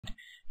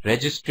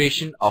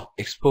Registration of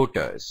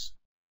exporters.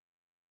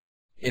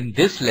 In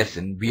this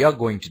lesson, we are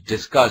going to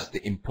discuss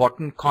the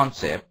important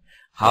concept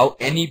how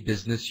any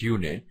business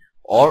unit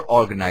or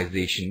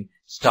organization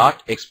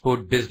start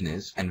export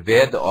business and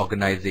where the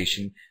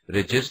organization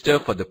register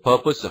for the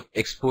purpose of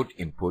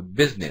export-import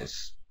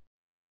business.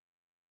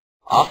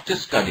 After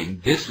studying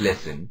this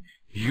lesson,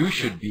 you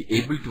should be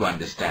able to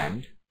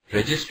understand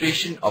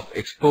registration of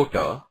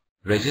exporter,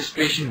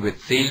 registration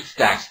with sales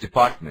tax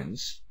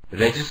departments,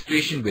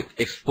 registration with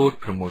export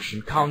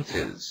promotion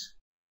councils.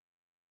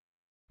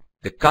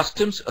 The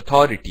customs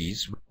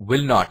authorities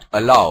will not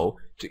allow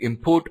to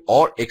import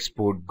or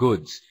export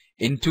goods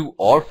into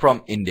or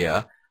from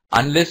India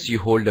unless you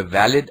hold a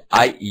valid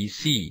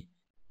IEC,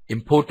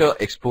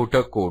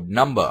 Importer-Exporter Code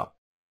number.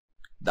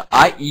 The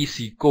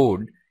IEC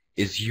code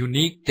is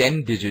unique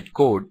 10-digit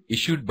code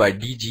issued by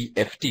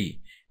DGFT,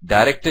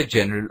 Director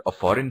General of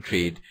Foreign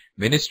Trade,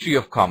 Ministry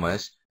of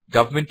Commerce,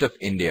 Government of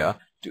India,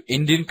 to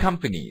Indian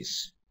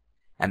companies.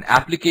 An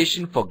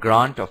application for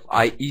grant of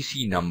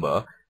IEC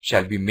number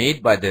shall be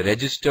made by the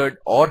registered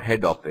or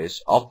head office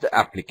of the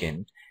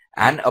applicant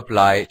and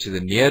apply to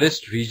the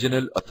nearest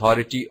regional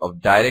authority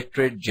of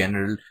Directorate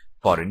General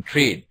Foreign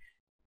Trade.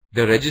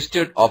 The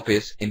registered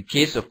office in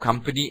case of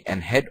company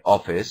and head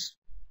office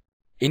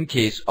in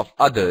case of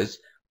others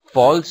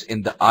falls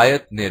in the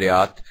Ayat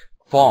Niryat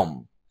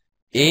form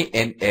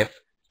ANF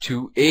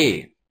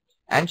 2A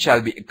and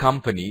shall be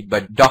accompanied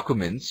by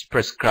documents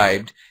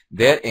prescribed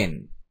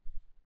therein.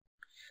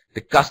 The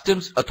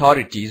customs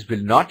authorities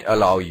will not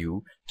allow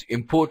you to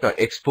import or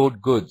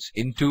export goods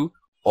into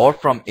or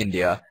from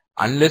India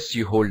unless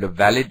you hold a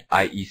valid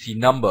IEC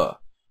number,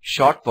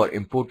 short for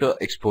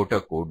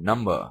Importer-Exporter Code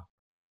number.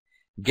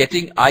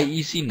 Getting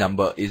IEC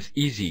number is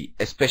easy,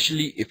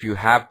 especially if you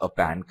have a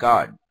PAN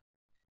card.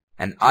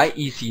 An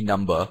IEC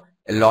number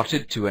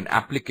allotted to an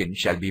applicant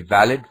shall be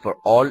valid for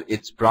all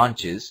its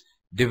branches,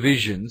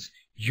 divisions,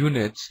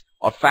 units,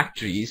 or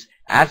factories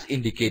as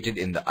indicated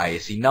in the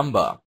IEC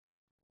number.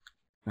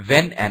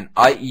 When an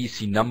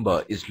IEC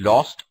number is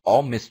lost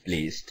or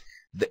misplaced,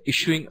 the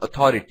issuing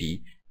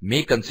authority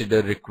may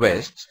consider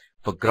requests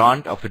for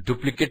grant of a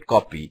duplicate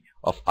copy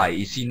of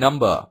IEC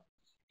number,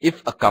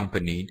 if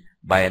accompanied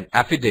by an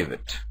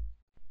affidavit.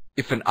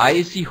 If an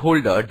IEC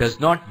holder does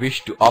not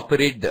wish to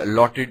operate the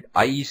allotted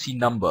IEC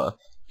number,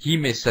 he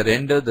may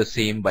surrender the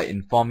same by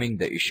informing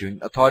the issuing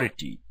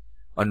authority.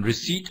 On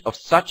receipt of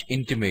such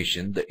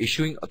intimation, the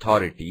issuing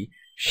authority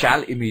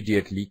shall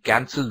immediately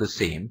cancel the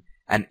same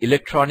and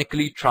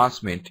electronically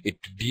transmit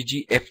it to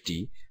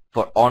DGFT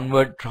for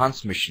onward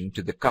transmission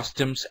to the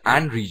customs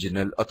and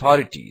regional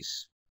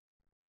authorities.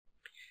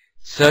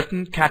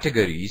 Certain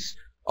categories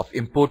of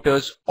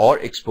importers or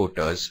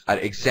exporters are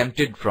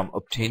exempted from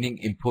obtaining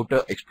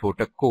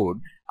Importer-Exporter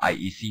Code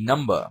IEC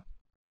number.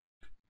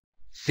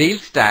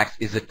 Sales tax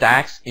is a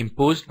tax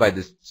imposed by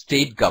the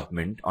state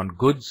government on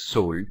goods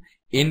sold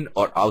in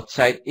or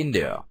outside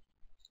India.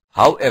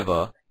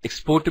 However,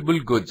 exportable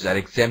goods are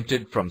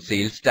exempted from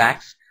sales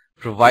tax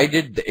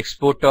provided the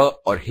exporter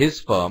or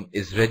his firm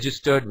is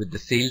registered with the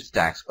sales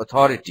tax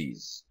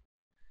authorities.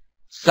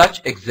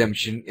 Such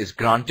exemption is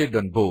granted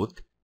on both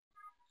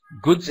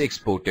goods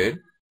exported,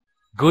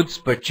 goods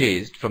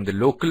purchased from the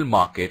local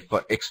market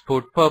for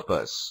export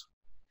purpose.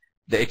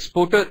 The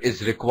exporter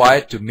is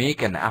required to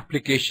make an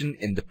application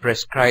in the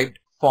prescribed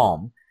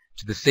form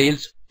to the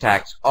sales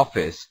tax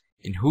office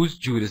in whose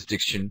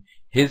jurisdiction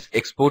his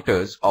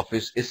exporter's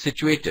office is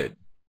situated.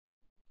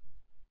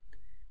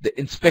 The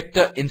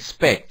inspector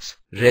inspects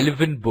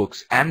relevant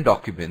books and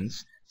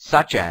documents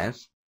such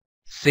as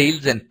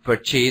sales and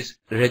purchase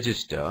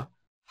register,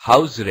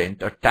 house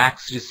rent or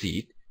tax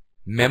receipt,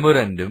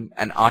 memorandum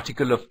and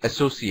article of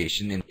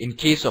association in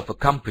case of a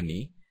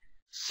company,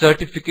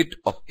 certificate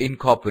of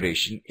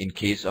incorporation in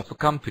case of a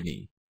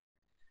company.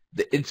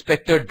 The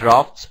inspector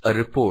drafts a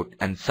report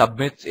and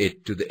submits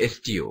it to the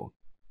STO.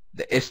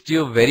 The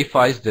STO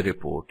verifies the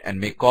report and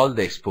may call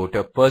the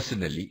exporter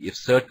personally if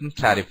certain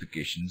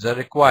clarifications are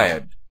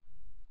required.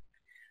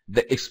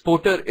 The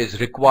exporter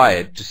is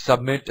required to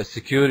submit a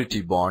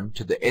security bond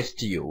to the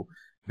STO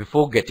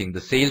before getting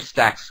the sales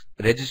tax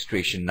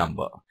registration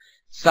number.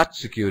 Such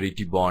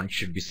security bond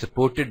should be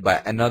supported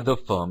by another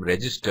firm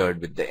registered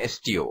with the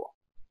STO.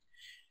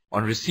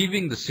 On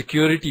receiving the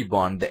security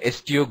bond, the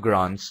STO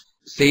grants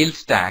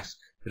sales tax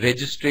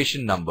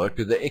registration number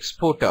to the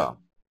exporter.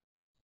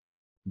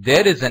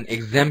 There is an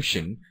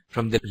exemption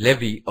from the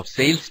levy of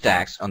sales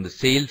tax on the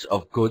sales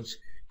of goods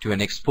to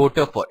an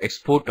exporter for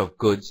export of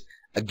goods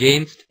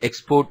against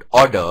export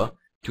order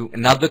to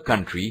another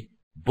country,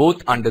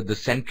 both under the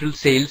Central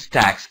Sales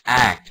Tax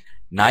Act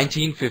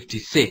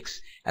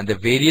 1956 and the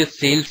various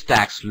sales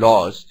tax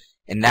laws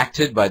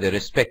enacted by the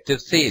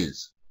respective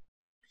sales.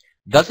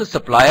 Thus, a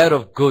supplier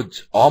of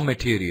goods or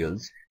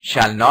materials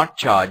shall not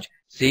charge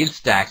sales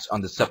tax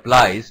on the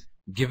supplies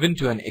given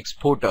to an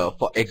exporter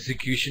for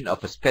execution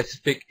of a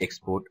specific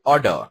export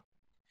order.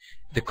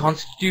 The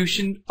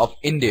Constitution of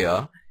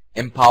India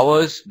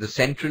empowers the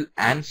central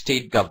and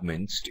state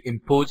governments to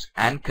impose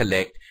and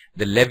collect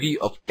the levy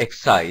of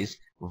excise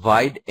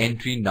wide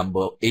entry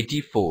number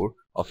 84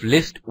 of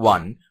List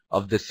 1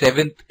 of the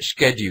 7th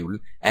Schedule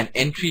and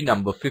entry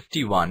number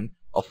 51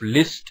 of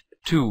List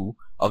 2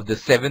 of the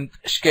 7th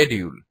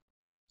Schedule.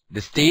 The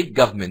state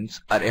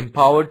governments are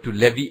empowered to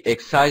levy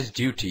excise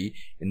duty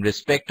in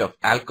respect of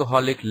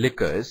alcoholic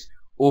liquors,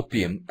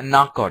 opium and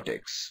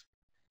narcotics.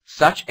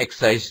 Such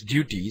excise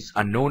duties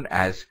are known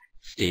as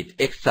state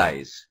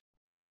excise.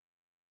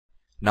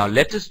 Now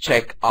let us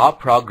check our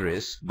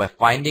progress by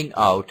finding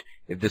out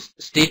if the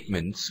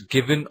statements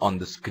given on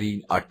the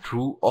screen are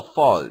true or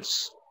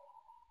false.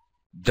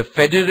 The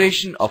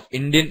Federation of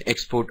Indian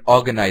Export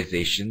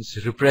Organizations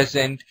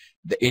represent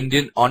the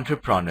Indian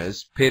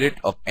entrepreneurs' spirit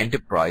of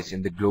enterprise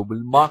in the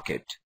global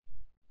market.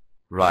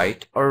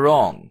 Right or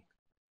wrong?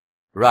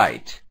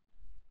 Right.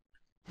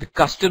 The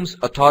customs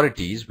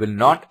authorities will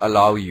not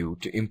allow you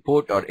to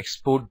import or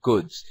export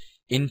goods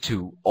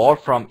into or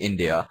from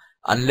India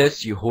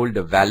unless you hold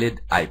a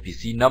valid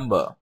IPC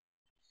number.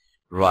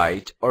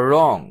 Right or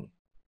wrong?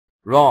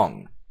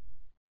 Wrong.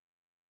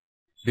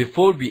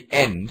 Before we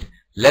end,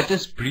 let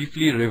us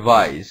briefly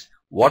revise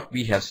what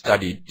we have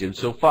studied till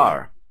so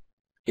far.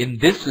 In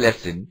this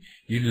lesson,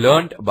 you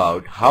learned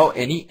about how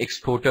any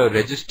exporter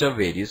register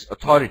various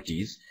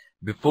authorities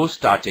before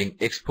starting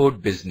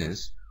export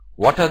business,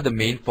 what are the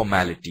main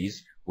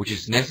formalities which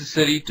is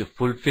necessary to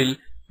fulfill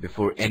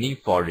before any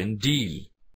foreign deal.